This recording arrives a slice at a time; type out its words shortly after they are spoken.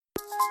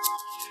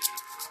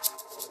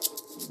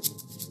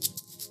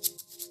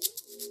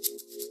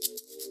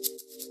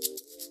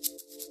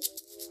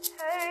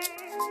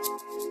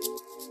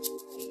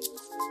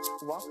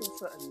Welcome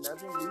to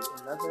another week,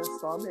 another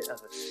installment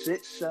of a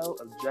shit show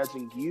of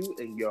judging you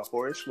and your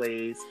whorish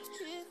ways.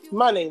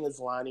 My name is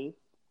Lonnie,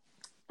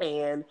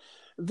 and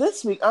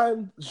this week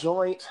I'm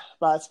joined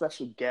by a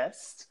special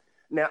guest.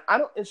 Now, I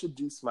don't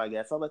introduce my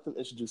guests. I let them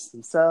introduce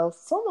themselves,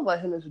 so I'm going to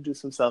let him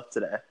introduce himself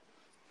today.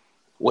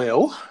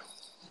 Well,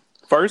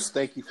 first,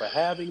 thank you for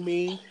having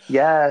me.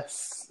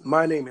 Yes.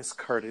 My name is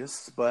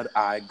Curtis, but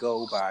I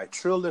go by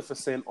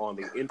Trillificent on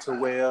the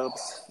interwebs.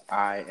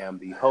 I am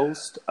the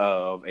host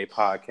of a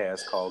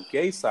podcast called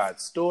Gay Side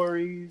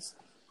Stories,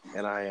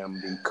 and I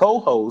am the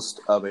co-host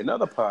of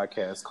another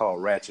podcast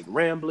called Ratchet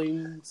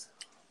Ramblings.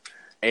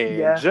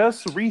 And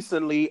just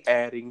recently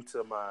adding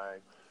to my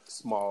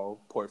small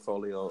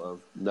portfolio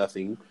of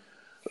nothing,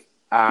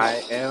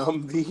 I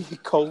am the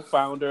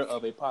co-founder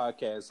of a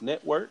podcast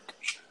network.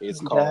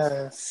 It's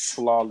called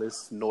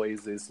Flawless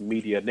Noises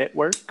Media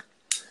Network.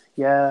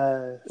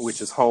 Yes.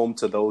 Which is home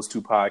to those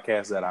two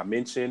podcasts that I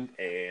mentioned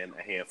and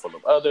a handful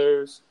of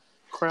others.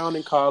 Crown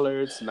and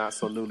Collards, Not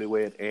So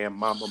Newlywed, and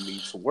Mama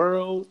Meets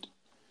World.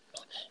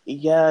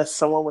 Yes,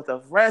 someone with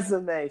a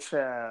resume,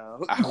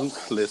 child.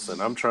 Listen,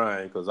 I'm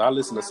trying, because I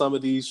listen to some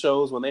of these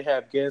shows when they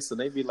have guests and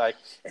they be like,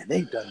 and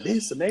they've done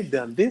this and they've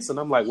done this. And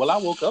I'm like, well, I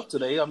woke up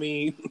today. I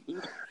mean.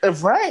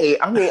 Right.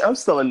 I mean, I'm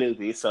still a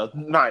newbie, so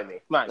mind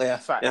me.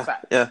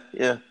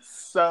 Yeah.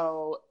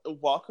 So,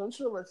 welcome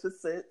to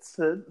Trillificent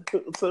to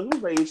Who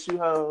Raised You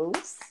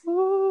Hoes.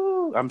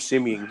 I'm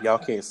shimmying. Y'all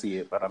can't see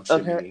it, but I'm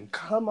shimmying. Okay,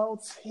 come on,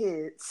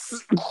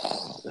 tits.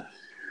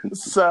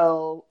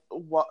 So,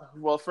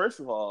 well, first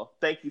of all,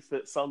 thank you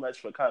so much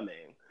for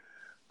coming.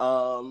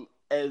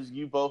 As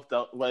you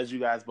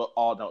guys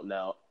all don't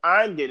know,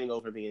 I'm getting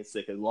over being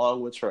sick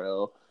along with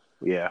Trill.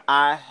 Yeah.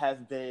 I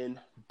have been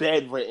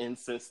bedridden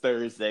since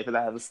Thursday because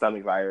I have a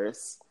stomach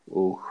virus.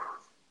 Ooh.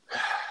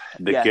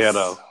 The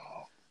ghetto.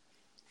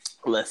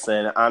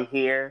 Listen, I'm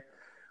here.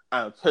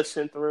 I'm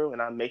pushing through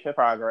and I'm making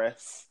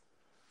progress.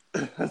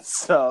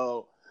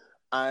 So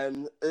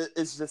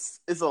it's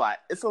a lot.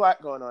 It's a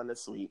lot going on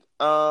this week.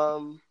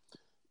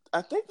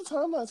 I think the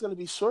timeline is going to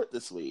be short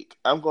this week.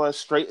 I'm going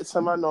straight into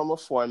my normal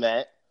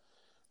format.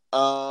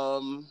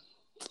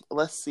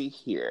 Let's see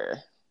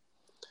here.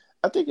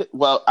 I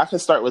can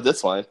start with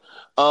this one.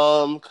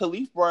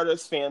 Kalief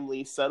Browder's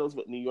family settles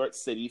with New York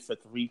City for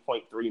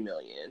 $3.3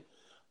 million.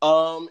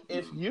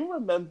 If you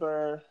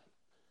remember,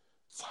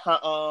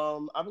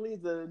 I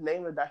believe the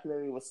name of the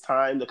documentary was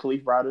Time, the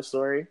Kalief Browder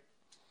story.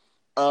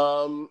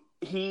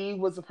 He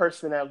was a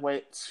person that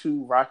went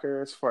to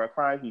Rikers for a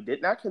crime he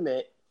did not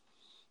commit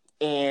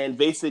and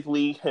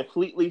basically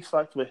completely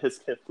fucked with his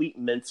complete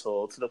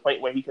mental to the point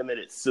where he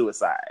committed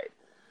suicide.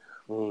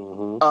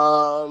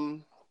 Mm-hmm.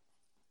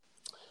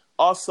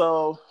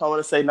 Also, I want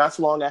to say not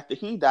too long after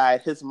he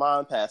died, his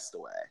mom passed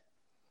away.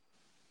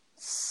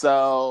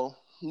 So,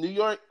 New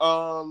York,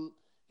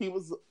 he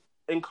was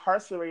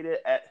incarcerated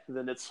at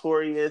the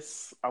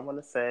notorious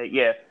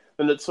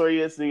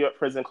New York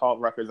prison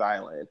called Rikers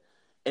Island.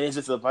 And it's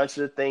just a bunch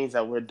of things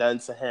that were done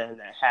to him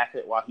that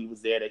happened while he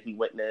was there that he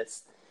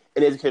witnessed.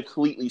 And it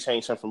completely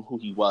changed him from who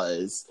he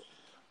was.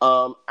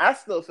 I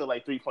still feel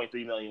like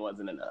 $3.3 million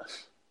wasn't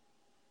enough.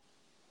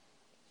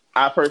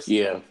 I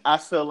agree. I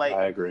feel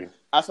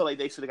like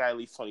they should have got at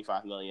least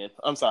 $25 million.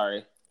 I'm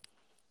sorry.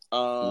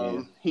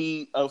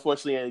 He,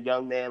 unfortunately, a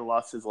young man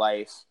lost his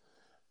life.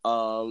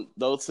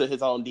 Though to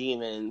his own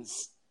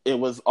demons, it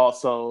was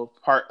also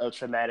part of a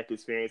traumatic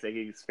experience that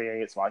he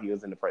experienced while he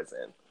was in the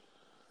prison.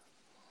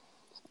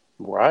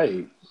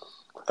 Right.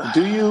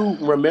 Do you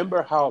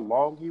remember how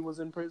long he was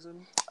in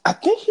prison? I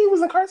think he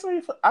was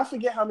incarcerated for, I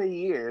forget how many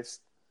years.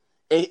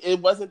 It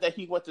wasn't that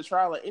he went to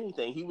trial or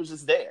anything. He was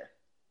just there.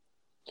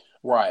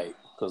 Right.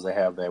 Because they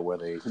have that where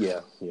they,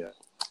 yeah.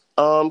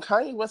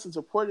 Kanye West is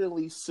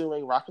reportedly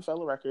suing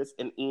Rockefeller Records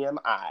and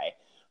EMI.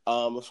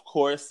 Of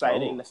course,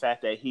 citing the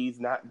fact that he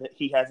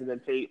hasn't been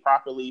paid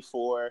properly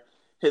for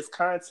his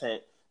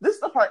content. This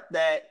is the part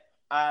that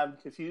I'm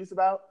confused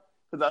about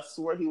because I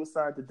swore he was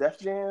signed to Def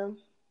Jam.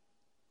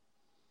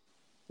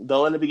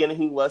 Though in the beginning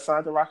he was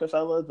signed to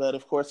Rockefeller, but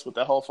of course with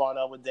the whole falling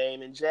out with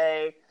Dame and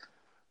Jay,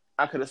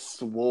 I could have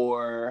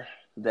swore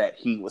that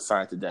he was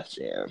signed to Def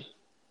Jam.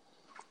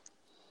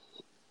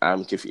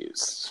 I'm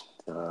confused.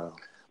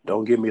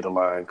 Don't give me the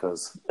line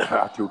because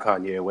I threw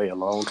Kanye away a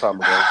long time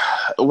ago.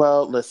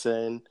 Well,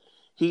 listen,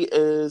 he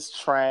is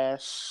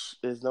trash.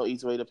 There's no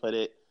easy way to put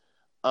it.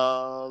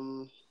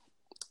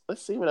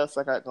 Let's see what else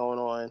I got going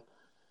on.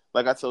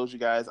 Like I told you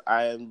guys,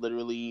 I am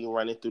literally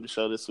running through the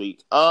show this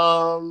week.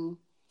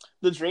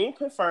 The Dream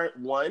confirmed,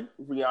 1,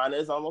 Rihanna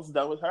is almost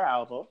done with her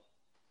album.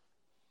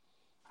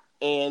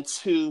 And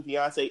 2,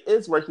 Beyonce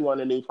is working on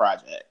a new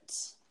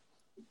project.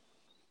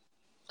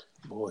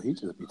 Boy, he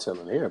just be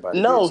telling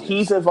everybody. No, business.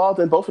 he's involved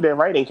in both of their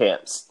writing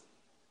camps.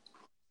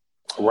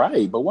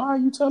 Right, but why are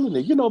you telling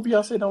it? You know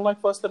Beyonce don't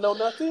like for us to know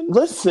nothing.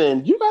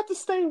 Listen, you got to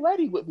stay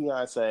ready with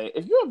Beyonce.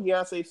 If you're a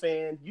Beyonce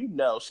fan, you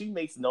know she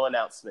makes no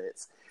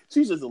announcements.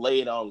 She just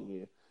lay it on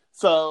you.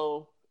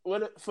 So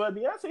for a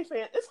Beyonce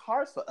fan, it's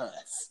hard for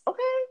us.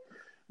 Okay,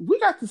 we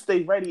got to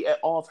stay ready at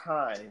all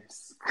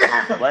times.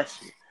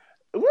 Bless you.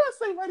 We got to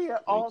stay ready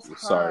at all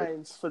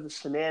times for the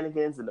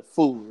shenanigans and the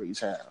foolery,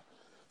 child.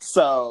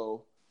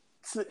 So,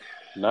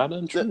 not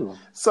untrue.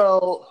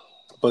 So,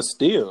 but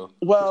still,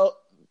 well,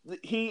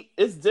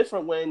 it's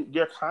different when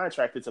you're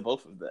contracted to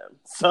both of them.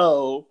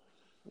 So,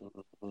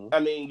 I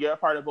mean, you're a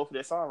part of both of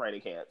their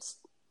songwriting camps.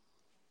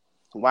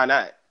 Why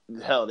not?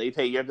 Hell, they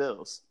pay your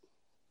bills.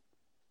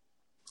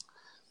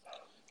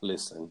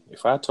 Listen,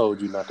 if I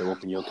told you not to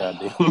open your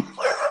goddamn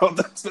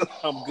mouth,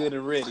 I'm good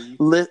and ready.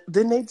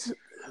 Then they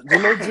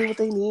do what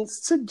they need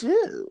to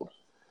do.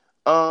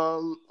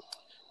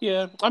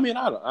 Yeah, I mean,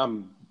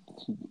 I'm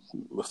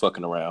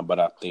fucking around, but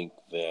I think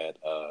that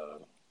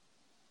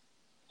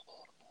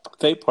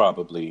they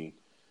probably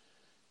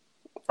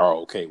are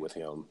okay with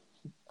him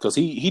because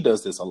he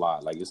does this a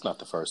lot. Like, it's not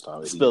the first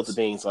time. Spilled the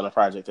beans on a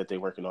project that they're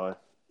working on.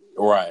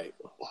 Right.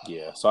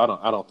 Yeah. So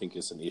I don't think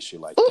it's an issue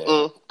like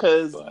that.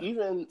 Because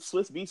even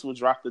Swiss Beats will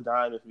drop the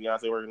dime if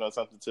Beyonce working on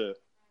something too.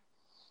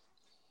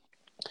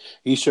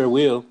 He sure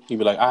will. He'd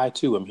be like, I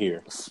too am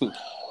here.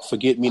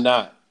 Forget me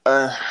not.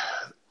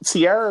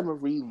 Tiara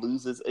Marie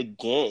loses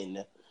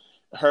again.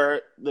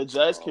 The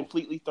judge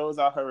completely throws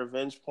out her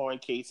revenge porn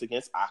case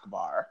against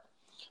Akbar.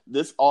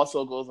 This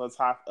also goes on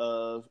top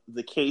of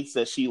the case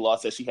that she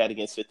lost that she had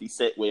against 50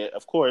 Cent, where,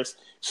 of course,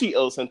 she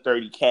owes him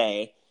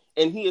 $30,000.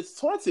 And he is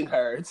taunting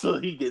her until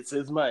he gets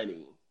his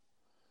money.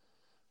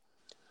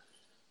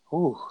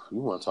 Ooh, you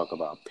want to talk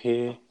about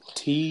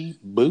petty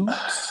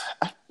boots?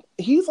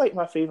 He's like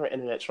my favorite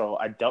internet troll.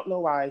 I don't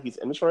know why. He's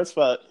immature as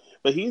fuck,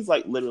 but he's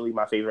like literally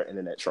my favorite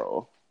internet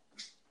troll.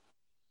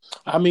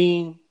 I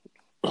mean,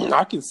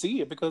 I can see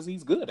it because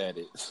he's good at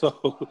it.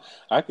 So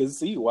I can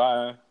see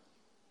why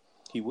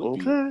he would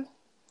be.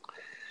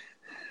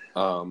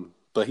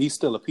 But he's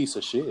still a piece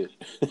of shit.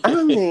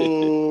 I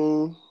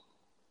mean...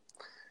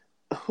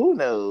 Who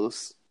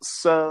knows?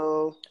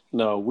 So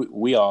no,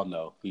 we all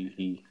know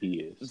he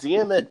is.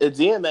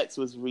 DMX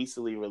was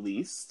recently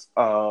released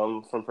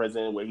from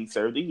prison where he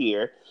served a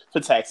year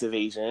for tax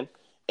evasion,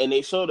 and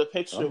they showed a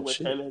picture with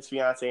him and his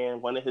fiance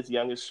and one of his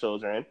youngest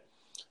children.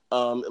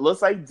 It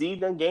looks like D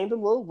done gained a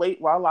little weight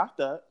while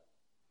locked up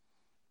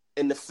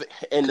in the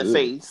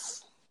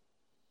face.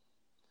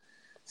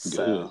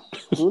 So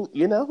who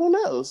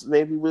knows?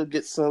 Maybe we'll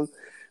get some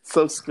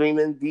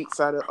screaming beats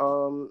out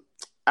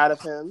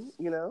of him,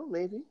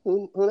 maybe.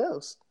 Who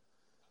knows?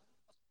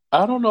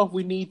 I don't know if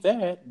we need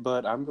that,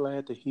 but I'm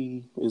glad that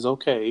he is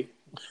okay.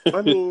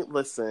 I mean,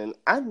 listen,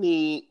 I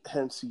need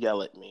him to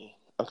yell at me,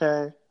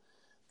 okay?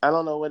 I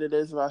don't know what it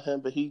is about him,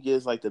 but he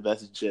gives like the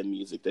best gym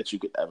music that you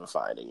could ever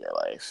find in your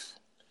life.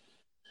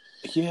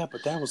 Yeah,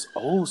 but that was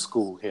old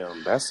school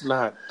him. That's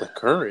not the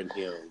current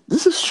him.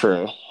 This is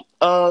true.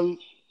 I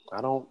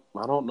don't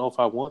know if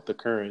I want the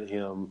current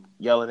him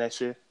yelling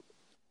at you.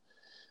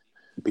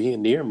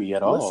 Being near me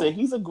at all. Listen,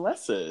 he's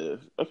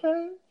aggressive.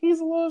 Okay, he's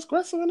a little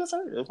aggressive and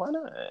assertive. Why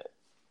not?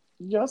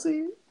 Y'all see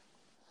it?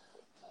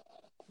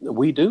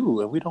 We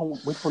do, and we don't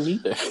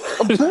need that.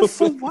 But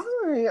for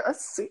why? I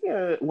see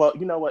it. Well,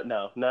 you know what?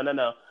 No.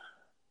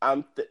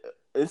 I'm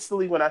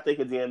instantly when I think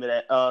of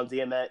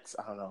DMX.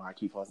 I don't know. I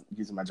keep on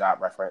using my job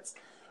reference.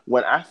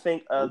 When I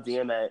think of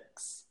DMX,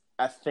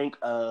 I think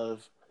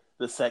of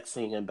the sex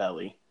scene in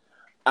Belly.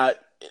 Right.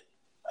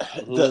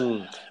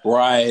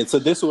 So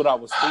this is what I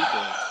was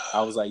thinking.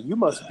 I was like, you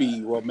must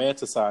be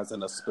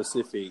romanticizing a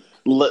specific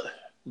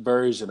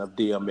version of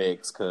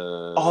DMX.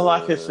 Cause all I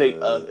can think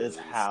of is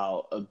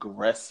how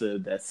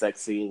aggressive that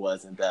sex scene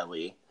was in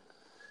Belly.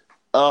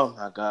 Oh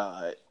my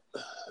God.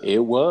 It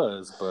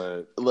was,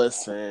 but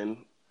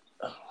listen.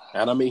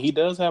 And I mean, he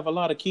does have a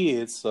lot of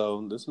kids,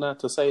 so that's not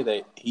to say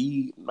that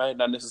he might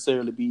not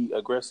necessarily be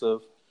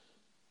aggressive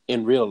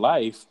in real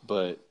life,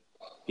 but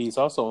he's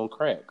also on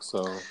crack,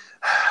 so...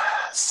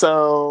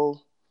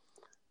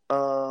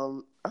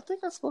 I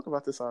think I spoke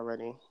about this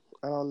already.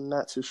 I'm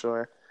not too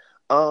sure.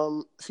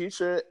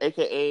 Future,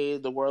 aka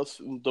the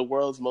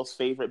world's most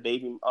favorite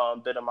baby,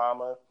 bit of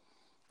mama,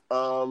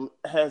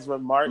 has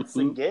remarks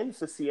again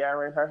for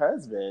Ciara and her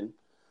husband,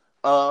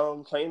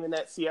 claiming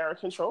that Ciara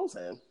controls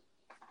him.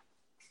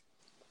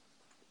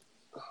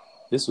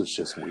 This was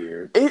just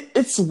weird.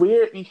 It's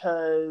weird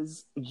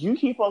because you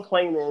keep on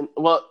claiming.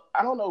 Well,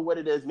 I don't know what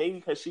it is. Maybe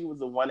because she was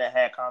the one that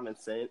had common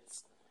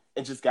sense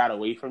and just got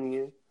away from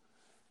you.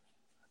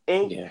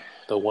 And yeah,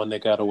 the one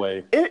that got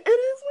away. It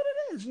is what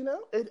it is,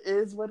 It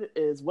is what it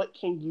is. What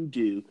can you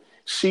do?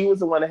 She was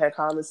the one that had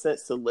common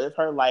sense to live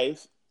her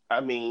life.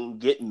 I mean,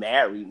 get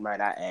married, might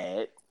I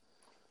add.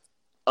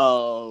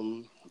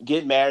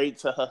 Get married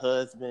to her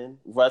husband,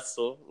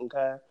 Russell,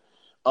 okay?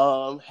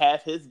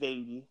 Have his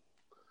baby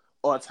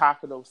on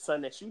top of the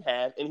son that you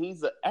have, and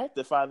he's an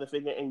active father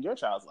figure in your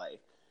child's life.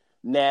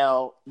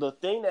 Now, the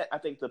thing that I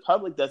think the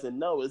public doesn't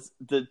know is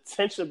the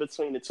tension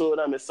between the two of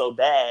them is so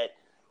bad.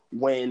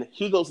 when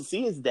he goes to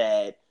see his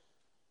dad,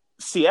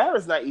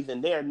 Sierra's not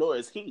even there, nor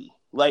is he.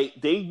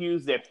 Like, they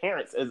use their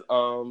parents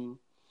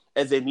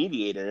as their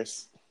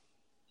mediators,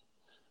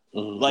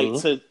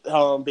 like, to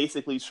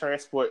basically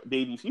transport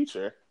baby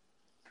Future.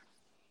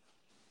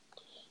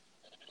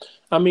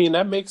 I mean,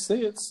 that makes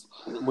sense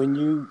when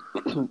you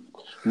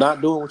not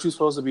doing what you're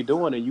supposed to be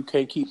doing, and you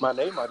can't keep my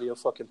name out of your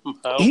fucking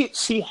mouth.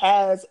 She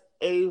has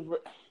a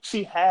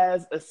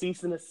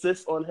cease and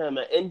desist on him,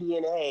 an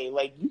NDNA.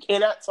 Like, you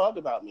cannot talk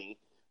about me,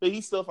 but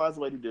he still finds a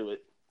way to do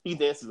it. He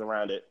dances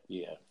around it.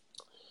 Yeah,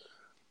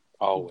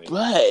 always.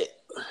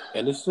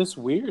 And it's just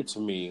weird to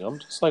me. I'm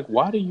just like,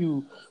 why are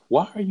you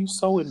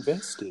so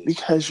invested?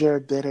 Because you're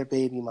a bitter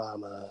baby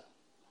mama.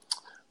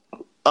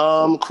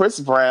 Chris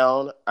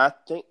Brown, I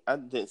think I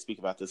didn't speak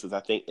about this because I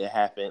think it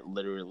happened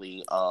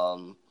literally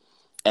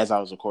as I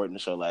was recording the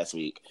show last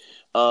week.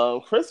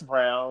 Chris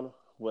Brown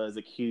was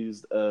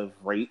accused of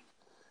rape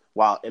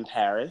while in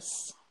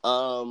Paris.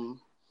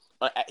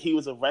 He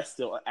was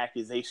arrested on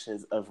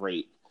accusations of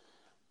rape.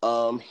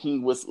 He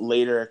was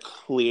later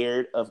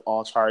cleared of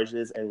all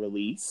charges and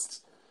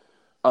released.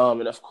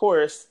 And of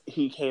course,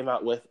 he came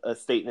out with a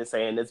statement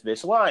saying this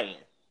bitch lying.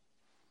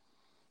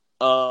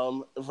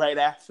 Right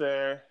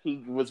after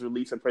he was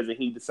released from prison,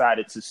 he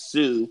decided to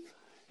sue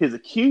his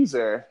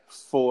accuser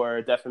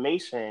for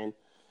defamation,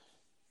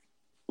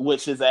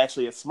 which is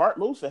actually a smart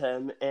move for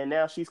him. And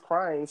now she's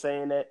crying,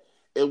 saying that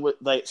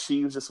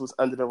she just was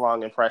under the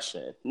wrong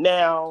impression.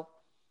 Now,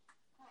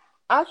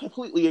 I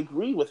completely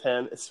agree with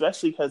him,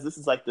 especially because this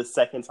is like the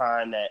second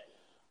time that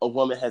a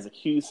woman has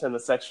accused him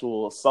of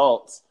sexual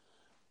assault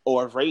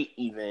or rape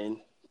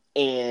even,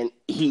 and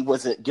he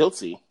wasn't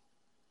guilty.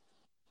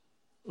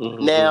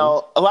 Mm-hmm.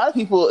 Now, a lot of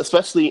people,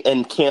 especially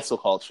in cancel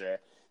culture,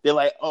 they're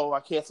like, oh, I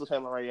canceled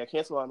him already.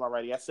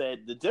 I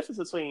said the difference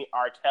between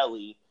R.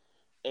 Kelly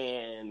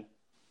and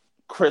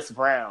Chris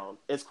Brown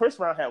is Chris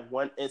Brown had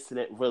one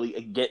incident really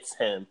against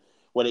him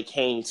when it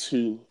came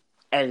to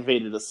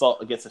aggravated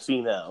assault against a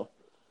female,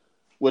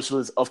 which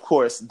was, of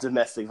course,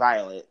 domestic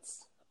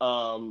violence,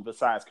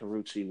 besides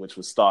Karrueche, which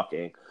was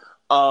stalking.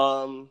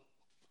 The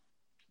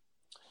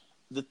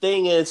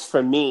thing is,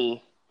 for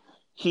me,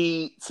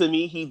 he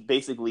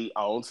basically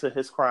owned to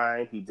his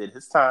crime. He did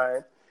his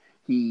time.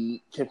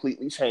 He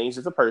completely changed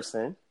as a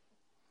person.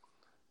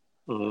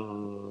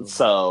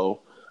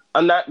 So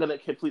I'm not going to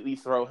completely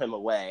throw him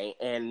away.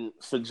 And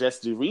for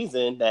just the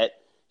reason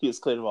that he was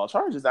cleared of all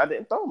charges, I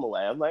didn't throw him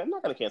away. I'm like, I'm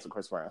not going to cancel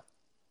Chris Brown.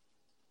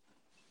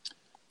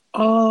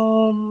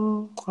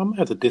 I'm going to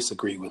have to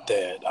disagree with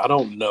that. I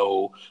don't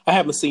know. I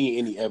haven't seen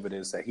any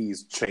evidence that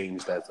he's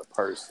changed as a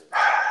person.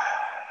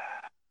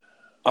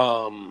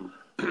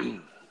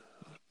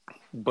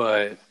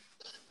 But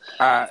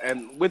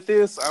and with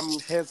this, I'm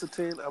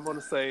hesitant. I'm going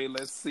to say,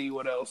 let's see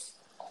what else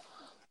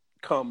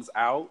comes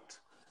out.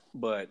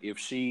 But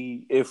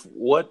if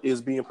what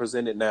is being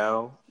presented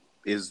now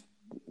is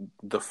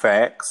the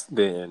facts,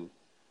 then,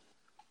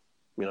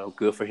 you know,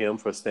 good for him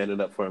for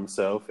standing up for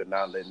himself and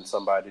not letting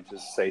somebody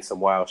just say some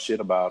wild shit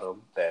about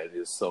him that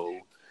is so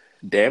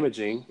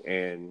damaging,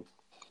 and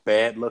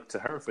bad luck to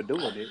her for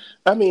doing it.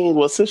 I mean,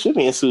 well, since you're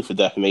being sued for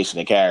defamation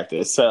of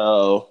character,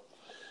 so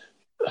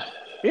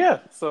yeah.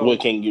 So what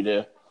can you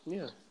do?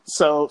 Yeah.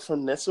 So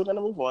from this, we're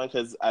gonna move on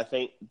because I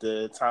think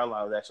the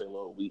timeline was actually a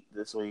little weak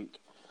this week.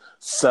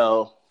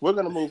 So we're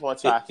gonna move on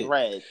to our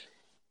thread.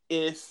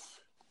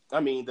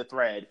 The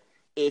thread.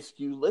 If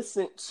you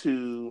listen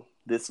to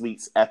this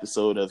week's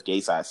episode of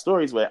Gay Side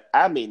Stories, where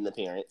I made an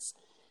appearance,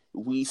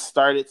 we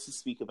started to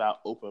speak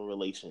about open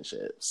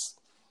relationships.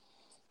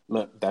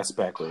 No, that's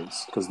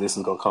backwards because this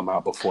is gonna come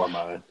out before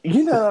mine.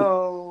 You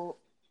know.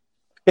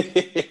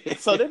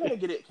 So they're gonna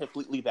get it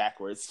completely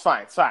backwards.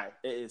 Fine.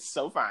 It is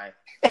so fine.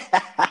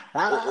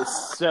 It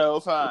is so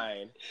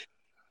fine.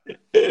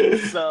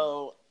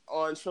 So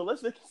on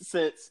Trilific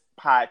Sense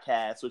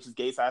podcast, which is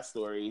Gay Side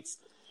Stories,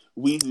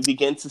 we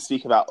begin to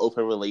speak about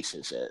open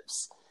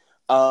relationships.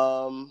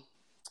 And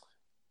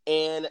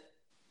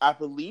I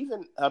believe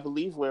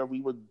where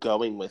we were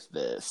going with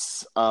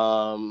this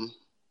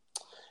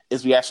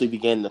is we actually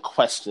begin the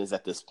questions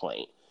at this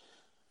point.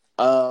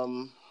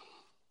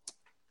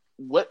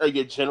 What are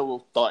your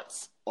general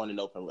thoughts on an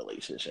open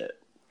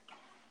relationship?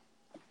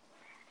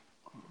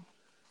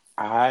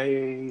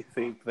 I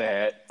think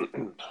that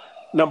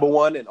number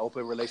one, an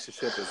open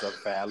relationship is a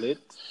valid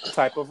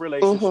type of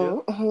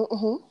relationship.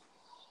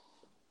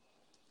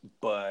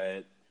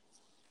 But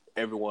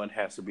everyone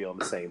has to be on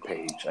the same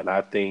page. And I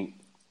think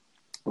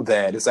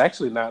that it's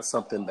actually not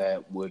something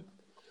that would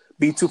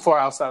be too far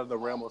outside of the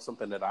realm of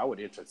something that I would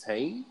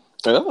entertain.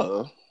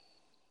 Oh.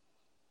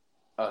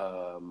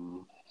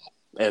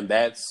 And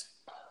that's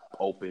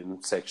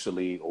open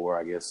sexually or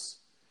I guess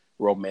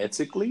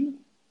romantically.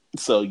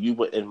 So you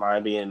wouldn't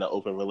mind being in an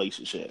open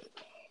relationship?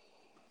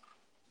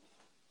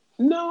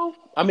 No.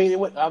 I mean,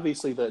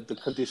 obviously the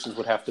conditions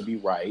would have to be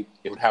right.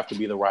 It would have to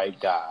be the right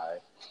guy.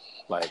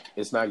 Like,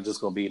 it's not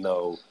just going to be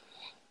no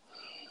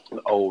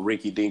old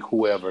rinky-dink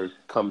whoever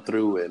come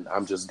through and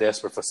I'm just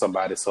desperate for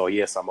somebody. So,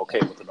 yes, I'm okay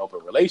with an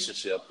open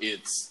relationship.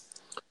 It's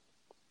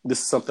this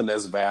is something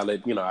that's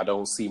valid. You know, I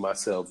don't see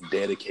myself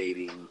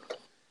dedicating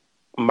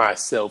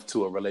myself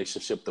to a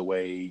relationship the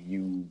way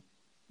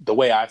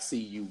I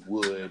see you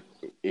would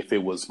if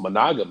it was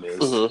monogamous.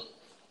 Mm-hmm.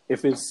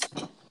 If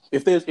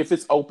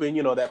it's open,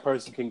 you know, that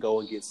person can go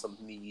and get some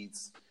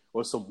needs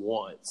or some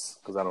wants,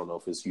 because I don't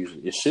know if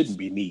it shouldn't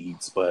be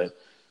needs, but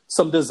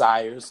some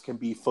desires can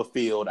be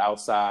fulfilled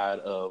outside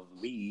of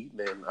me,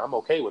 then I'm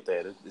okay with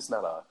that. It's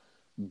not a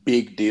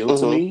big deal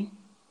to me.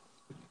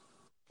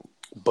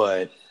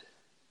 But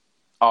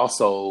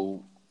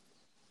also,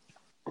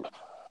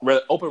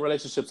 open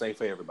relationships ain't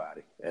for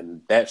everybody,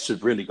 and that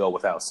should really go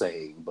without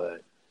saying.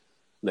 But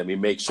let me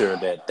make sure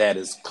that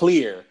is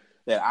clear,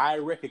 that I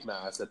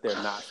recognize that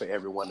they're not for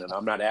everyone, and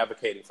I'm not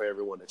advocating for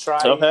everyone to try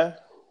it.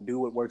 Do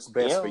what works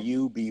best for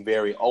you. Be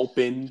very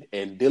open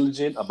and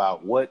diligent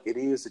about what it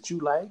is that you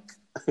like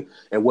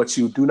and what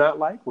you do not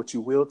like, what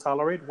you will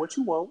tolerate, what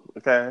you won't.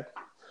 Okay.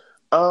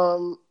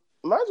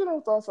 My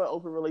general thoughts on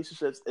open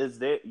relationships is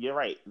that you're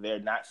right. They're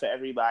not for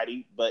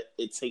everybody, but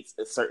it takes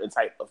a certain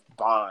type of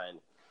bond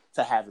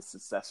to have a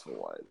successful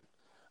one.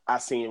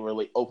 I've seen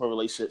really open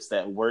relationships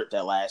that work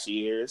that last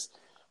years,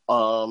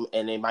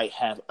 and they might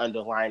have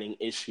underlying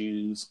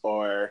issues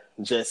or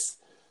just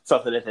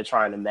something that they're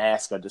trying to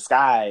mask or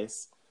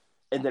disguise.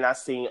 And then I've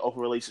seen open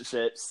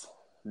relationships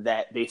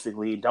that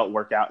basically don't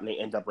work out and they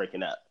end up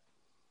breaking up.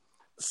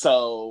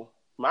 So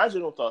my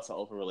general thoughts on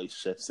open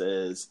relationships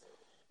is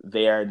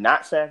they're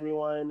not for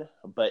everyone,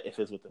 but if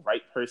it's with the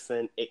right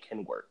person, it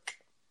can work.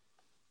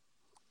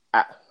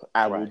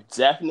 I will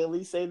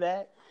definitely say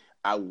that.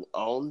 I will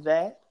own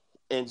that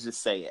and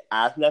just say it.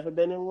 I've never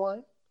been in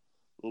one,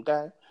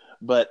 okay?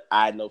 But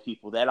I know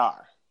people that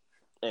are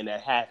and that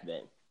have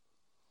been.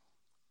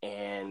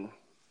 And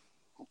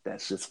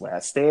that's just where I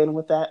stand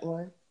with that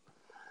one.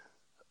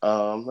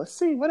 Let's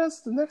see. What else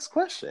is the next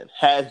question?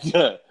 Have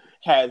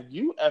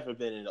you ever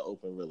been in an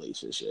open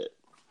relationship?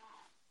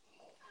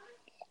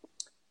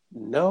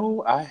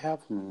 No, I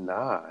have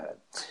not.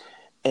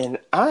 And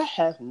I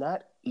have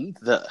not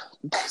either.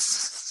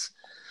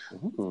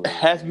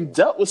 Have you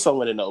dealt with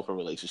someone in an open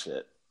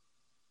relationship?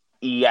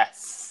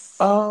 Yes.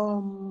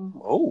 Tell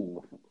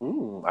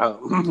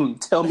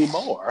me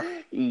more.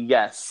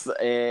 Yes,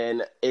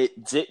 and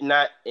it did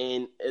not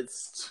end.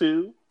 It's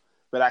two,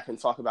 but I can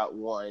talk about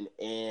one,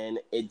 and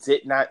it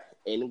did not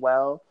end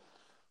well.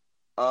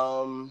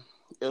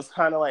 It was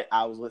kind of like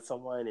I was with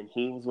someone and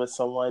he was with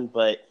someone,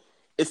 but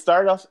it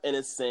started off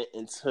innocent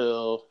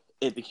until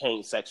it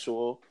became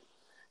sexual,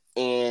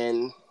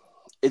 and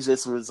it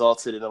just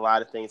resulted in a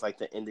lot of things like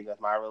the ending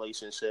of my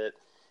relationship,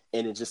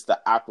 and then just the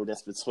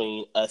awkwardness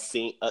between us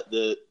seeing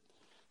the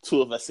two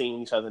of us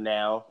seeing each other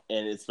now,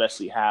 and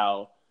especially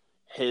how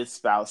his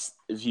spouse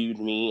viewed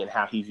me and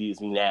how he views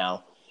me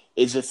now.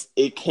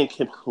 It can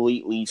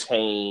completely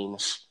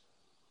change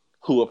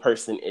who a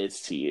person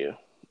is to you.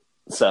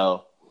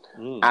 So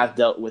I've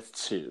dealt with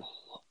two.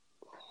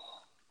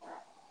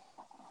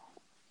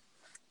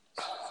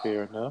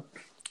 Fair enough.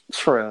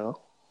 True.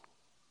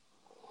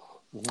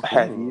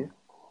 Have you?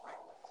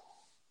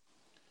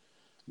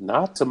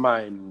 Not to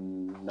my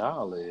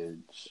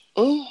knowledge.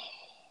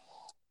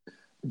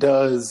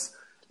 Does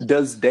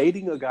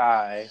dating a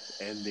guy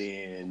and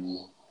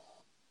then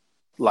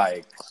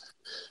like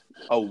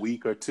a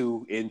week or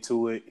two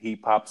into it, he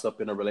pops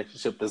up in a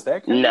relationship, does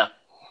that count? No.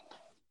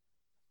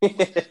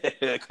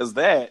 Because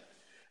that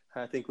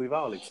I think we've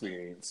all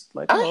experienced.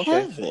 Like, I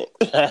haven't.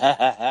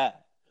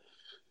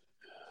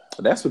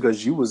 That's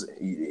because it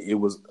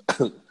was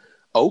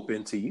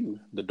open to you.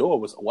 The door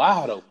was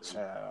wide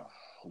open.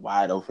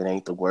 Wide open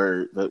ain't the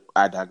word, but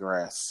I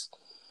digress.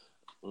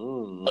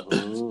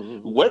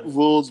 What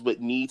rules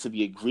would need to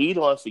be agreed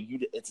on for you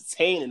to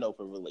entertain an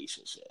open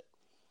relationship?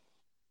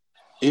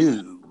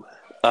 Ew.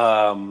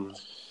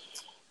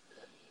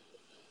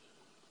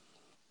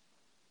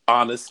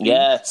 Honesty.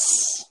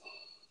 Yes.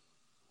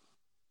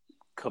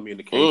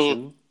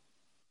 Communication.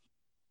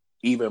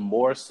 Even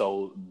more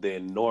so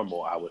than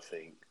normal, I would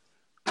think.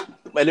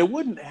 And it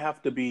wouldn't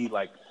have to be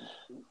like,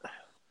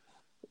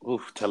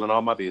 telling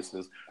all my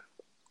business.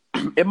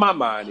 In my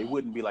mind, it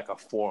wouldn't be like a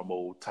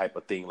formal type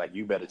of thing. Like,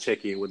 you better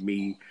check in with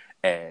me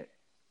at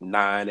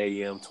 9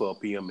 a.m., 12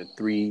 p.m., and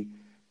 3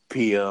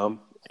 p.m.,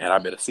 and I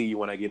better see you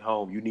when I get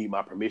home. You need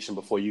my permission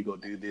before you go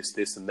do this,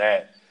 this, and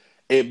that.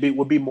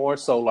 Would be more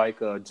so like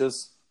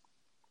just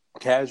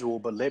casual,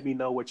 but let me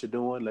know what you're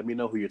doing. Let me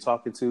know who you're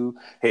talking to.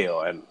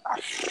 Hell, and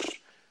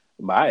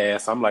my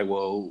ass, I'm like,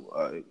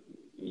 well,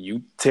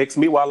 you text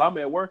me while I'm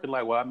at work and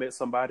like, well, I met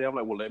somebody. I'm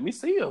like, well, let me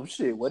see him.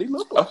 Shit, what he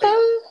look like?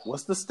 Okay.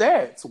 What's the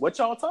stats? What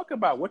y'all talking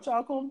about? What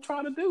y'all gonna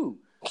try to do?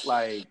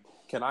 Like,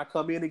 can I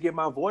come in and get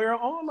my voyeur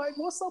on? Like,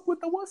 what's up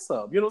with the what's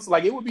up? You know, it's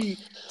like, it would be,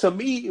 to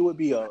me, it would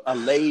be a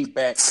laid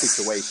back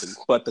situation,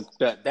 but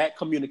that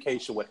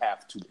communication would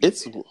have to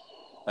be.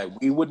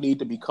 Like, we would need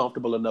to be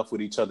comfortable enough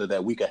with each other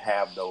that we could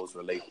have those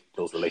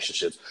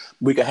relationships.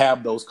 We could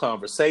have those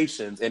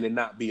conversations and it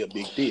not be a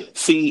big deal.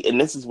 See,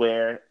 and this is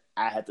where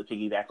I had to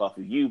piggyback off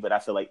of you, but I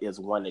feel like there's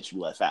one that you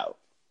left out.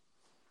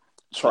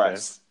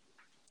 Trust.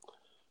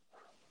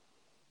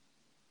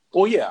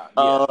 Well, yeah.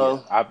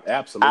 I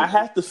absolutely. I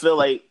have to feel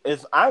like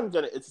if I'm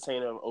going to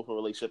entertain an open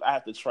relationship, I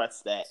have to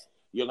trust that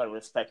you're going to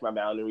respect my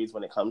boundaries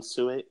when it comes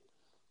to it.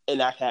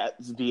 And I have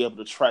to be able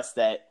to trust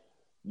that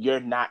you're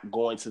not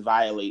going to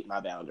violate my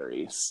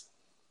boundaries.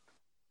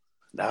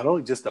 Not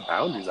only just the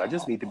boundaries, I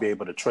just need to be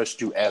able to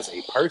trust you as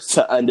a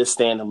person. To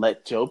understand and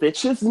let your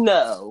bitches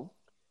know.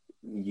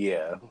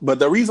 Yeah. But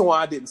the reason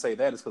why I didn't say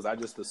that is because I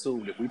just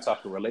assumed if we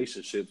talk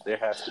relationships, there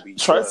has to be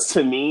trust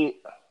to me.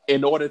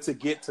 In order to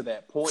get to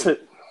that point.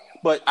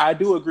 But I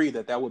do agree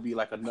that would be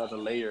like another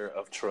layer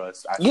of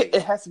trust. I think.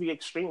 It has to be an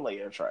extreme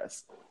layer of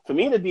trust. For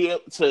me to be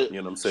able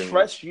to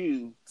trust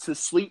you to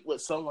sleep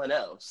with someone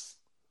else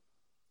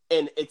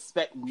and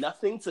expect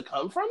nothing to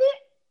come from it.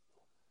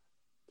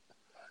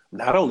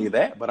 Not only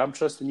that, but I'm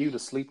trusting you to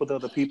sleep with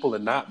other people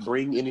and not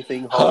bring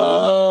anything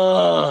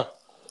home.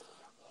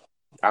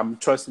 I'm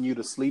trusting you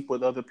to sleep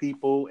with other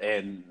people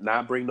and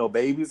not bring no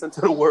babies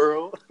into the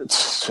world.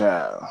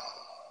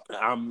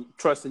 I'm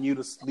trusting you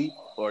to sleep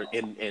or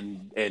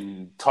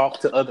and talk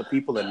to other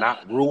people and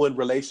not ruin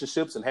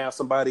relationships and have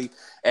somebody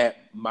at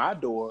my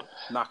door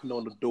knocking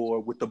on the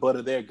door with the butt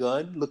of their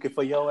gun looking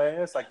for your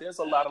ass. Like, there's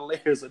a lot of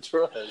layers of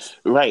trust.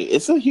 Right.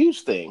 It's a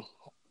huge thing.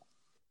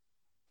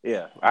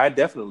 Yeah, I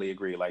definitely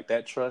agree. Like,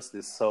 that trust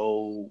is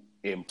so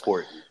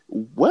important.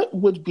 What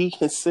would be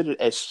considered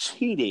as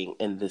cheating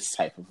in this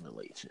type of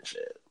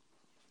relationship?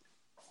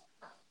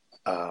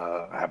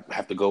 I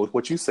have to go with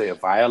what you said,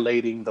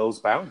 violating those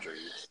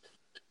boundaries.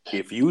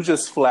 If you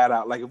just flat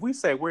out, like if we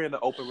say we're in an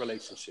open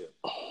relationship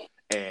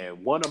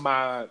and one of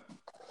my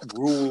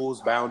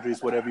rules,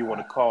 boundaries, whatever you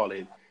want to call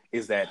it,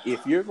 is that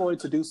if you're going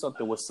to do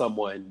something with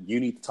someone,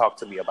 you need to talk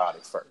to me about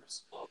it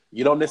first.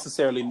 You don't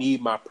necessarily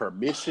need my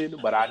permission,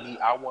 but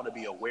I want to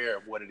be aware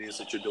of what it is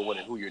that you're doing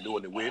and who you're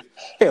doing it with.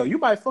 Hell, you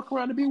might fuck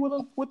around and be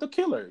with a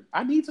killer.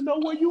 I need to know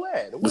where you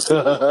at.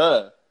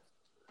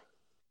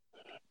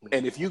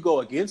 And if you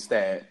go against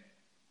that,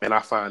 and I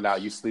find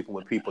out you sleeping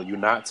with people, you're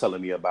not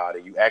telling me about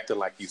it, you acting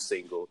like you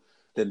single,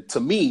 then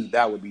to me,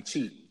 that would be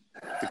cheating.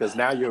 Because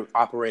now you're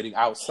operating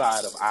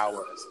outside of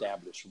our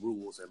established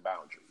rules and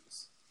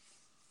boundaries.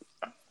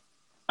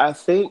 I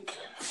think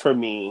for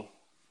me,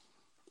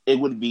 it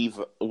would be,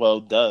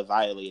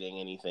 violating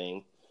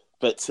anything.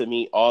 But to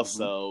me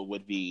also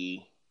would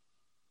be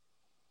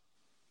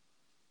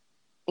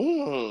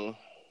intimacy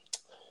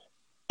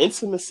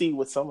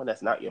with someone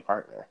that's not your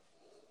partner.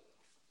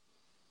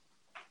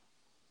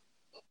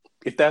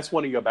 If that's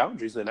one of your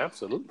boundaries, then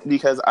absolutely.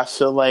 Because I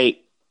feel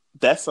like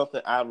that's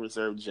something I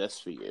reserve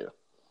just for you.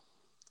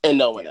 And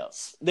no one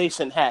else. They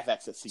shouldn't have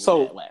access to you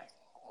that way.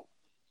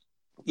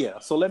 Yeah,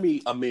 so let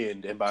me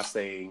amend and by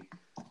saying,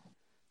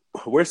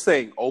 we're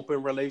saying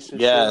open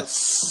relationships,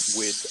 yes,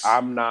 which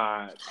I'm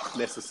not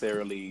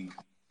necessarily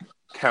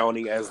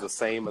counting as the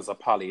same as a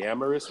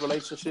polyamorous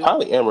relationship.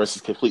 Polyamorous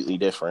is completely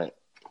different.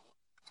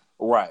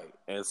 Right.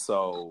 And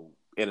so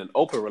in an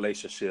open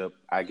relationship,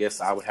 I guess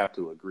I would have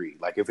to agree.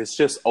 Like if it's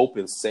just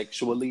open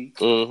sexually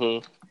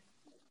and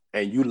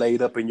you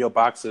laid up in your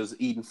boxers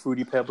eating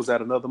Fruity Pebbles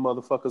at another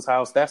motherfucker's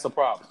house, that's a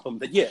problem.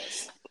 But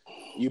yes,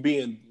 you be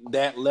in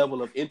that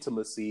level of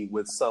intimacy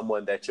with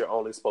someone that you're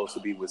only supposed to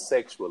be with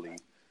sexually,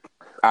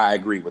 I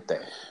agree with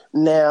that.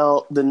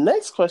 Now, the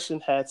next question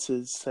had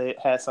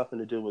something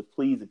to do with,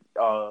 please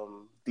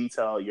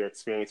detail your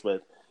experience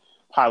with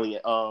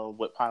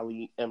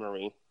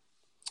polyamory.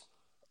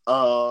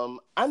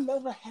 I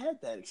never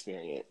had that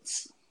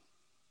experience.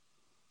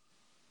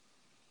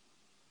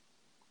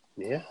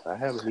 Yeah, I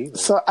haven't either.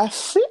 So I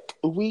think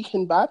we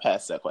can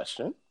bypass that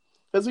question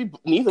because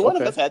neither one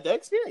of us had that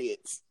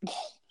experience.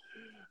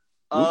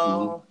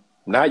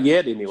 Not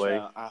yet,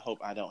 anyway. I hope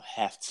I don't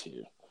have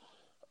to.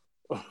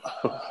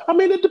 I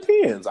mean, it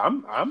depends.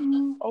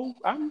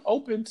 I'm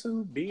open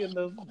to being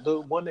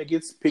the one that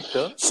gets picked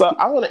up. So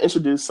I want to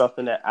introduce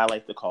something that I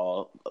like to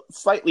call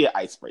slightly an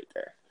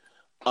icebreaker.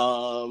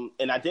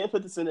 And I didn't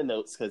put this in the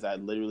notes because I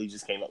literally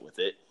just came up with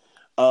it.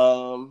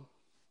 I'm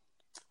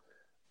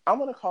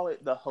gonna call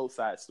it the whole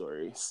side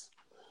stories.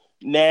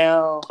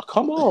 Now,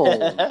 come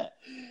on.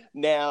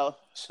 Now,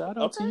 shout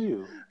out to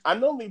you. I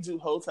normally do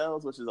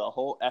hotels, which is a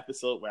whole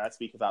episode where I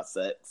speak about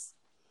sex.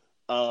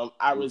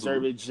 I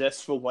reserve it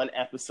just for one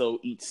episode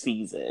each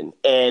season.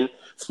 And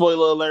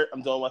spoiler alert,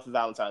 I'm doing one for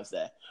Valentine's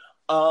Day.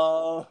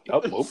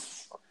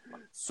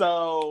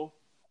 So,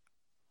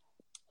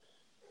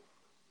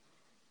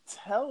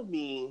 tell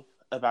me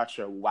about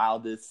your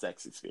wildest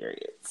sex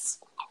experience.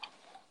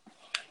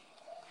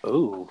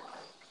 Ooh.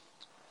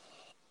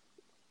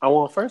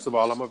 First of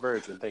all, I'm a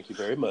virgin. Thank you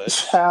very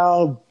much.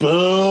 Ciao,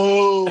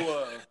 boo.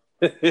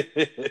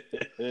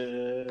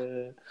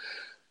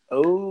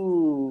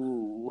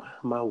 Oh,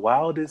 my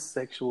wildest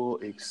sexual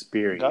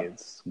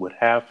experience would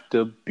have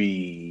to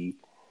be.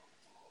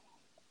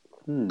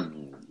 I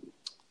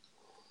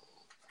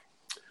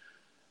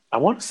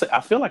want to say,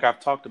 I feel like I've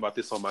talked about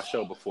this on my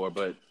show before,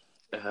 but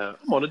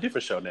I'm on a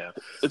different show now.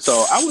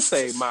 So I would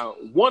say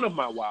one of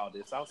my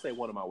wildest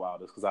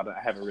because I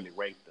haven't really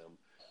ranked them,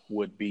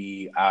 would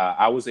be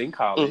I was in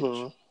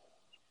college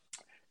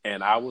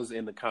And I was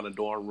in the kind of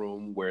dorm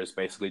room where it's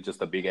basically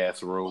just a big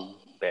ass room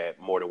that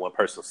more than one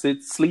person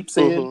sleeps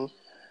in.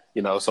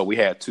 So we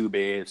had 2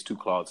 beds, 2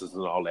 closets,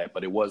 and all that.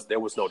 But there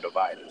was no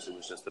dividers. It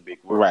was just a big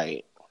room.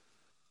 Right.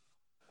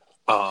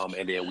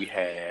 And then we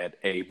had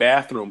a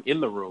bathroom in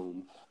the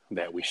room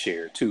that we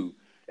shared too.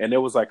 And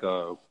there was like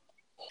a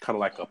kind of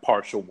like a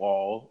partial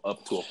wall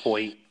up to a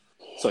point,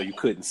 so you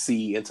couldn't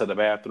see into the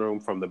bathroom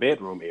from the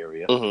bedroom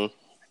area.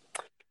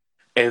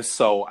 And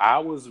so I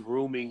was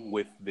rooming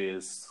with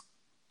this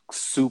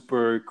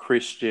super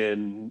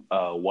Christian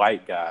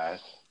white guy.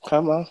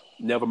 Come on.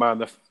 Never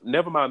mind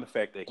the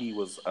fact that he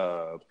was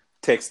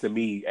texting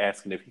me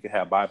asking if he could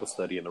have Bible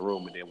study in the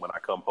room, and then when I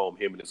come home,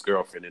 him and his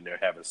girlfriend in there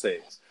having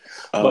sex.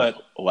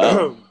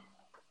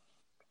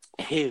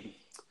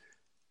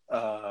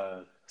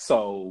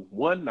 So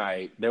one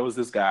night there was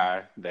this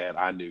guy that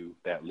I knew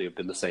that lived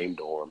in the same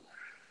dorm,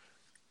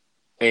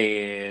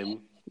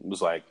 and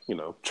was like,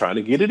 trying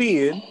to get it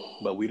in,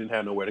 but we didn't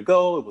have nowhere to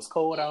go. It was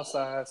cold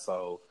outside,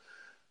 so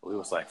we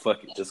was like,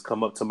 fuck it, just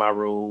come up to my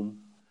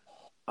room,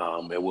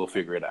 and we'll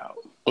figure it out.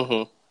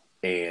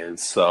 And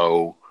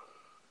so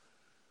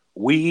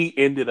we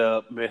ended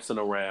up messing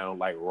around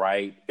like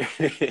right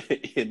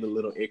in the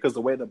little, because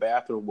the way the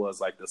bathroom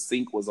was, like the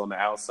sink was on the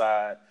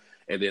outside,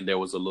 and then there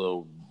was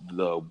the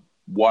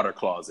water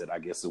closet, I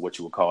guess is what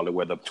you would call it,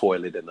 where the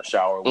toilet and the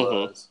shower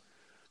was.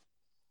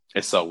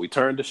 And so we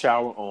turned the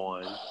shower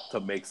on to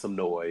make some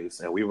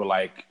noise, and we were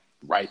like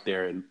right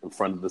there in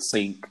front of the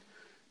sink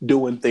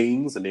doing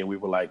things, and then we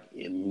were like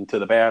into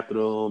the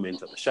bathroom,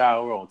 into the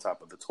shower, on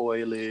top of the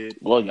toilet.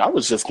 Well, y'all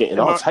was just getting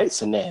all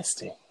types of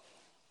nasty.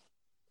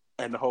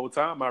 And the whole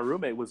time, my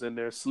roommate was in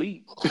there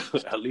asleep.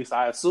 At least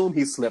I assume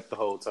he slept the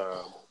whole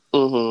time.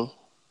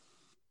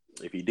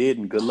 If he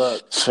didn't, good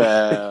luck.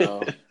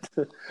 Child.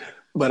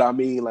 But I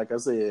mean, like I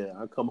said,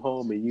 I come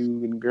home and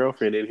you and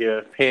girlfriend in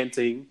here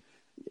panting.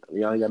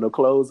 Y'all ain't got no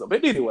clothes.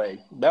 But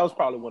anyway, that was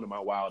probably one of my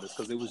wildest,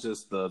 because it was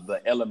just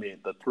the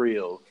element, the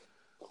thrill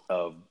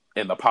of,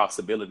 and the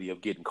possibility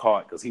of getting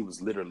caught, because he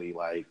was literally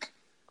like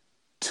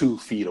 2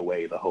 feet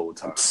away the whole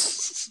time.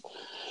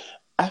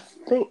 I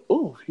think,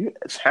 you're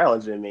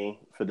challenging me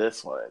for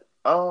this one.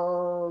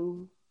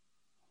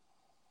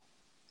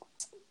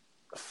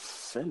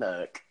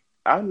 Finnock.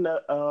 I'm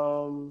not,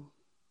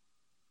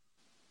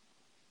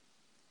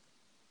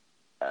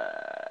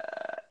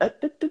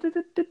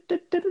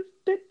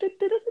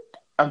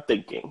 I'm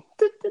thinking.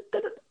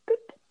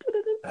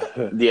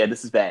 Yeah,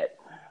 this is bad.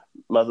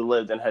 Mother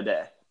lived in her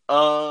day.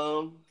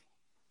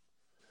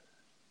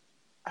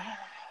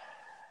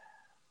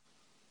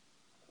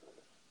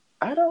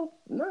 I don't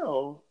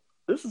know.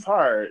 This is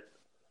hard.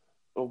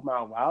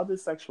 My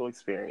wildest sexual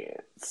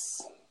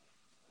experience,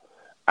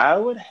 I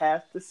would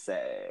have to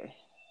say,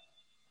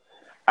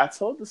 I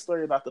told the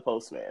story about the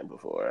postman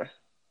before.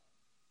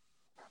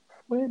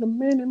 Wait a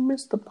minute,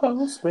 Mr.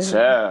 Postman.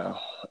 Yeah.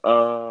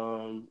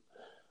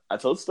 I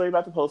told the story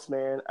about the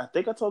postman. I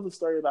think I told the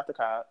story about the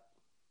cop.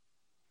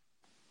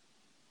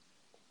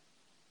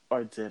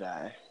 Or did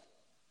I?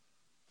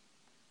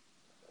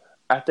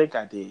 I think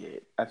I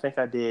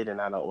did,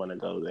 and I don't want to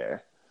go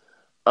there.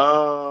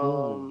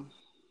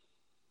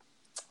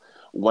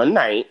 One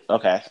night,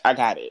 okay, I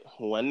got it.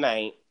 One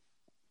night,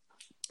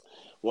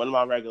 one of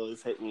my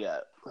regulars hit me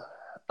up.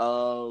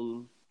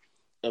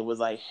 It was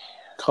like,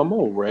 come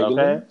on,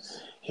 regulars.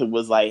 Okay? It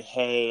was like,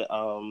 hey,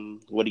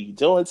 what are you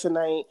doing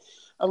tonight?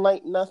 I'm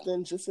like,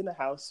 nothing, just in the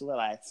house,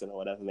 relaxing or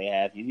whatever may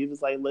have you. He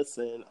was like,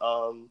 listen,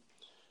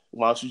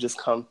 why don't you just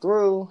come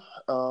through?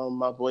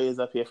 My boy is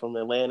up here from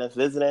Atlanta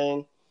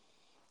visiting.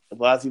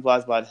 Blah,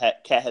 blah, blah,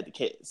 cat had the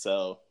kid.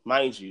 So,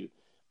 mind you,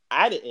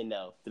 I didn't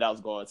know that I was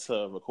going to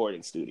a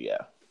recording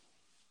studio.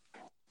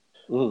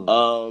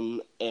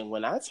 And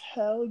when I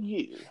tell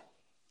you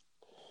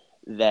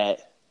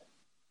that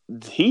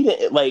he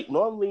didn't, like,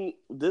 normally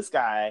this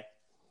guy,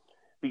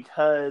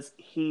 because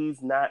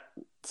he's not,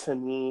 to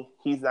me,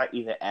 he's not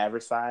even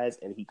average size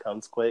and he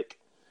comes quick,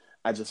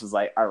 I just was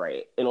like, all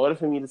right, in order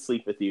for me to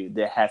sleep with you,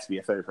 there has to be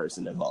a third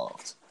person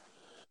involved.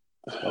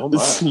 Oh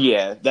my.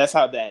 Yeah, that's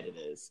how bad it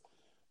is.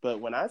 But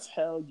when I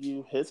tell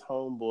you, his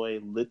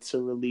homeboy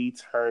literally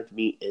turned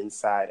me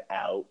inside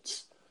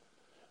out,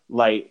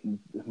 like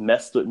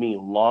messed with me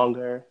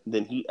longer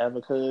than he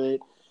ever could,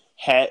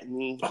 had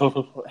me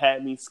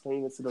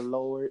screaming to the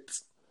Lord,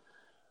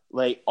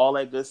 like all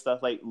that good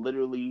stuff. Like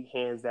literally,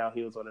 hands down,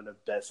 he was one of the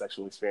best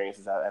sexual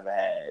experiences I've ever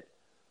had,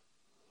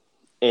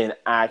 and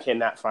I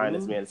cannot find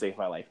this man to save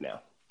my life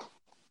now.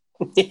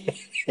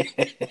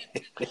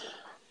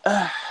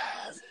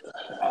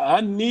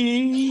 I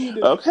need.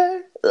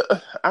 Okay.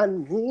 I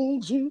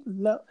need you,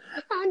 love.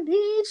 I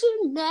need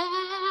you now.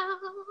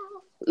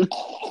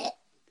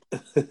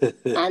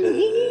 I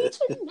need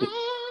you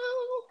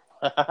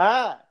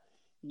now.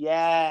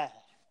 Yes.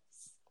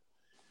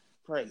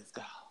 Praise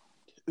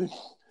God.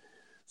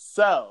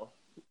 So,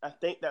 I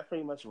think that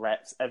pretty much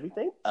wraps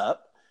everything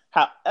up.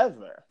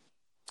 However,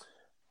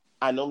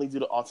 I normally do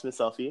the ultimate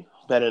selfie,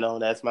 better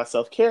known as my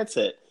self-care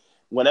tip.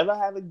 Whenever I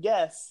have a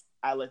guest,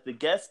 I let the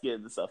guest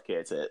give the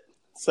self-care tip.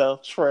 So,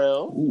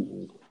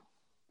 Trill.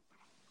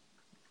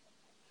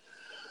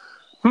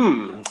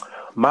 Ooh.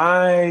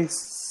 My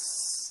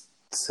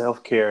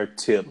self-care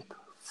tip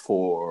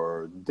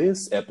for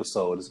this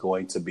episode is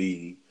going to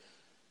be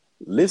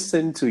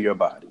listen to your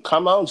body.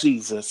 Come on,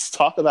 Jesus.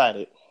 Talk about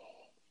it.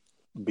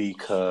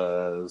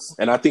 Because,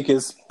 and I think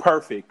it's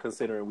perfect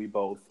considering we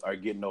both are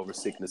getting over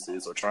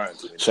sicknesses or trying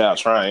to. Child,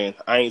 trying.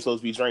 I ain't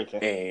supposed to be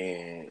drinking.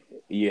 And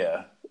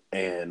yeah.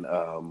 And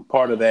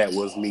part of that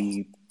was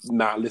me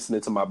not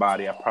listening to my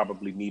body. I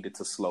probably needed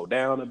to slow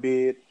down a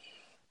bit.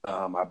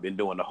 I've been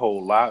doing a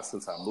whole lot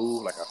since I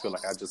moved. Like, I feel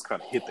like I just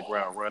kind of hit the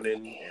ground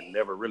running and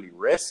never really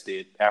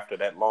rested after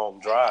that long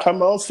drive.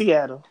 Come on,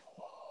 Seattle.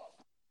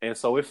 And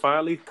so it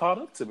finally caught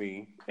up to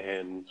me.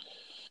 And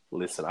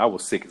listen, I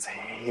was sick as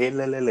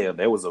hell.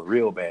 There was a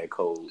real bad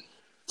cold.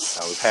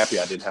 I was happy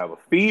I didn't have a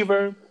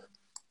fever.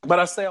 But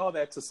I say all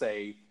that to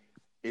say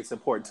it's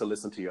important to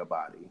listen to your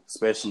body,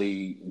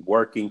 especially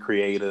working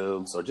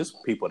creatives or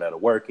just people that are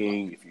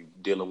working. If you're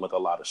dealing with a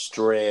lot of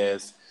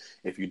stress,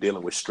 if you're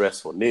dealing with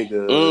stressful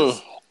niggas,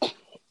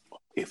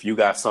 if you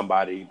got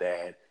somebody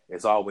that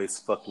is always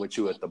fucking with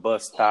you at the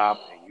bus stop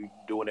and you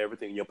doing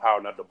everything in your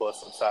power not to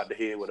bust upside the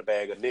head with a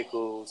bag of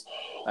nickels,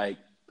 like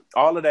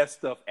all of that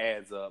stuff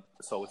adds up.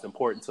 So it's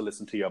important to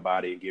listen to your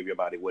body and give your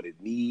body what it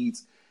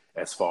needs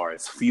as far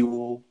as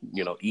fuel,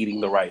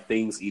 eating the right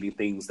things, eating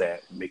things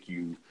that make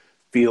you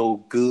feel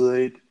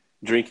good,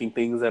 drinking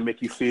things that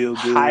make you feel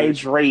good.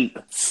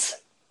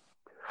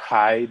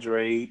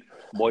 Hydrate,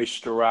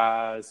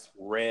 moisturize,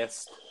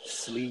 rest,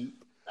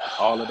 sleep,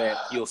 all of that.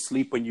 You'll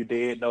sleep when you're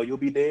dead. No, you'll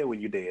be dead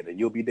when you're dead, and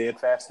you'll be dead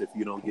faster if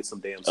you don't get some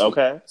damn sleep.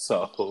 Okay.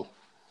 So,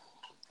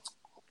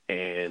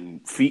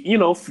 and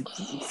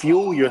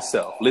fuel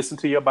yourself. Listen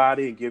to your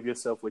body and give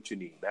yourself what you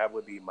need. That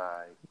would be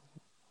my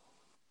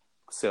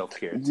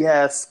self-care tip.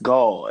 Yes,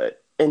 God.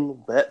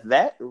 And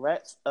that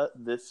wraps up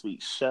this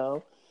week's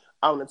show.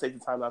 I want to take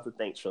the time out to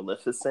thank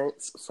Trilificent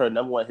for,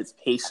 number one, his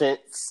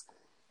patience,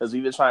 because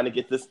we've been trying to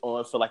get this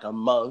on for like a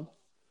month.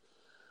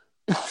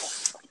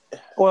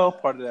 Well,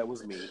 part of that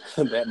was me.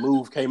 That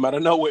move came out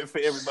of nowhere for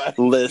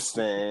everybody.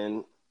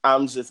 Listen,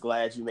 I'm just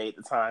glad you made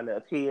the time to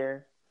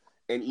appear.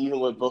 And even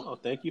with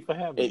both, thank you for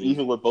having me. And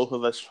even with both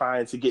of us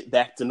trying to get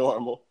back to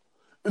normal.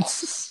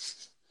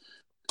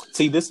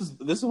 See, this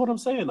is what I'm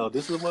saying though.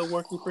 This is what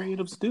working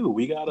creatives do.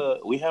 We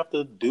have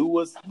to do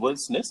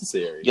what's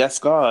necessary. Yes,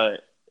 God.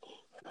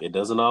 It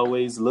doesn't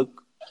always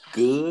look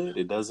good.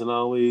 It doesn't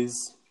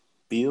always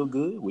feel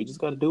good. We just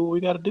got to do what we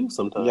got to do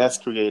sometimes. Yes,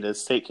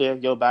 creators, take care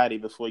of your body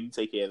before you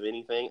take care of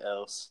anything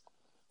else.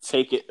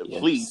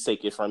 Please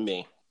take it from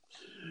me.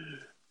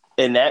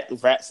 And that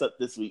wraps up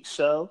this week's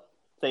show.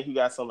 Thank you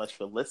guys so much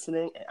for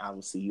listening, and I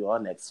will see you all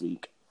next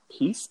week.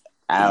 Peace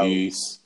out. Peace.